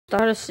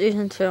Start of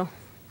season 2.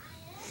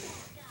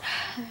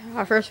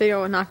 Our first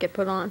video will not get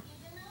put on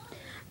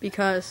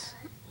because,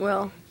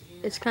 well,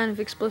 it's kind of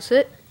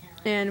explicit,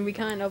 and we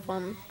kind of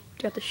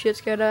got the shit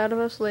scared out of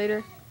us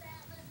later.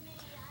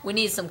 We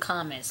need some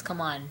comments. Come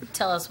on,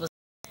 tell us what.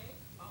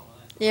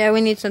 Yeah,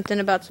 we need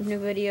something about some new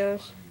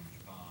videos.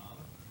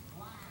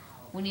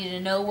 We need to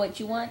know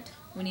what you want.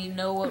 We need to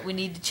know what we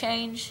need to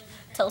change.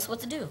 Tell us what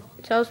to do.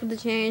 Tell us what to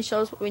change.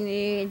 Tell us what we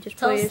need. Just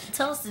Tell please.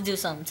 tell us to do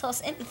something. Tell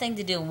us anything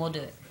to do, and we'll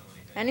do it.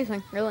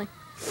 Anything, really.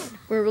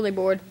 We're really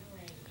bored.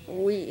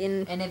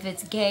 And if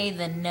it's gay,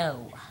 then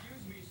no.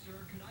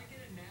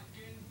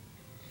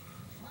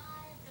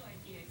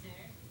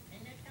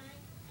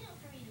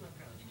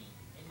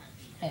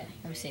 Hey,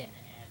 let me see it.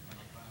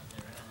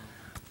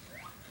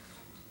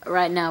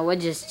 Right now, we're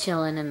just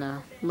chilling in the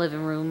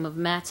living room of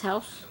Matt's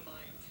house,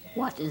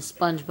 watching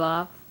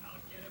SpongeBob.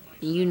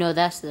 And you know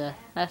that's the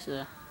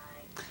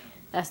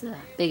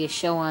biggest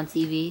show on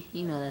TV.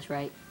 You know that's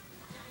right.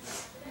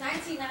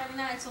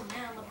 1999 till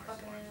now,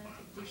 motherfucker.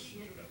 This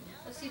shit.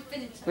 Let's see if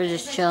it's We're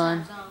just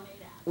chilling.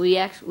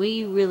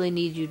 We really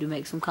need you to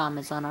make some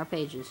comments on our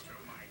pages.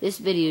 This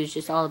video is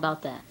just all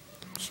about that.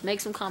 Just make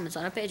some comments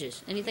on our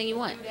pages. Anything you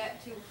want. Do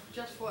that too,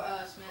 just for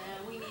us,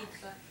 man. We need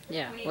to.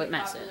 Yeah, we need what to be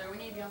Matt popular. said. We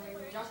need to be on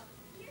there.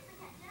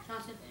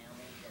 Johnson.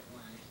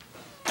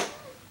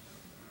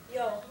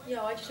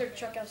 Yo, I just heard a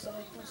truck outside.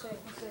 Let's see.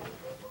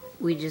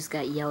 We just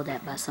got yelled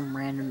at by some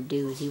random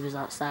dude. He was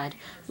outside.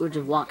 We were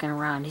just walking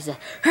around. He said,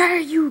 "Hey,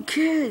 you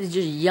kids!"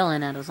 Just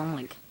yelling at us. I'm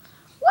like,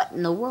 what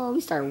in the world?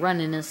 We start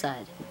running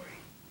inside.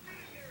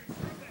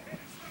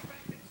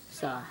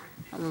 So,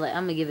 I'm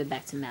gonna give it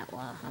back to Matt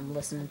while I'm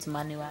listening to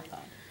my new iPod.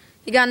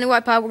 You got a new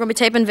iPod. We're gonna be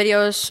taping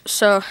videos,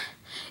 so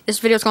this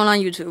video's going on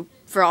YouTube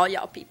for all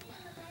y'all people.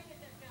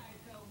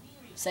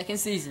 Second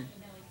season.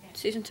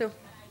 Season 2.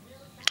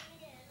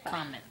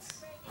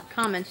 Comments.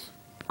 Comments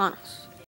on us.